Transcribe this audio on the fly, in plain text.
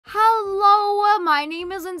my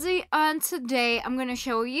name is Lindsay, and today I'm going to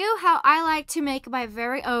show you how I like to make my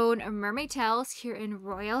very own mermaid tails here in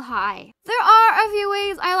Royale High. There are a few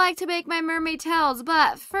ways I like to make my mermaid tails,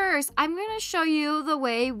 but first I'm going to show you the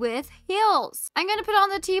way with heels. I'm going to put on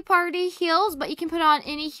the Tea Party heels, but you can put on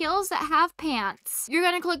any heels that have pants. You're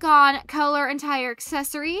going to click on color entire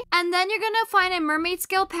accessory, and then you're going to find a mermaid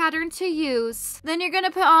scale pattern to use. Then you're going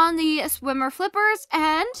to put on the swimmer flippers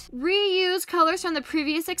and reuse colors from the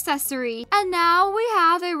previous accessory. And now we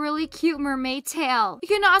have a really cute mermaid tail. You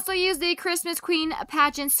can also use the Christmas Queen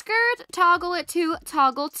pageant skirt, toggle it to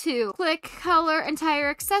toggle to. Click color entire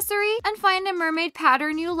accessory and find a mermaid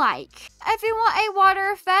pattern you like. If you want a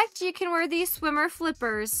water effect, you can wear these swimmer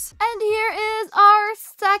flippers. And here is our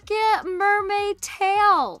second mermaid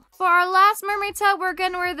tail. For our last mermaid tail, we're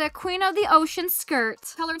gonna wear the Queen of the Ocean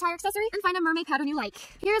skirt. Color entire accessory and find a mermaid pattern you like.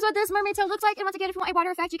 Here's what this mermaid tail looks like, and once again, if you want a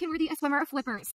water effect, you can wear the swimmer flippers.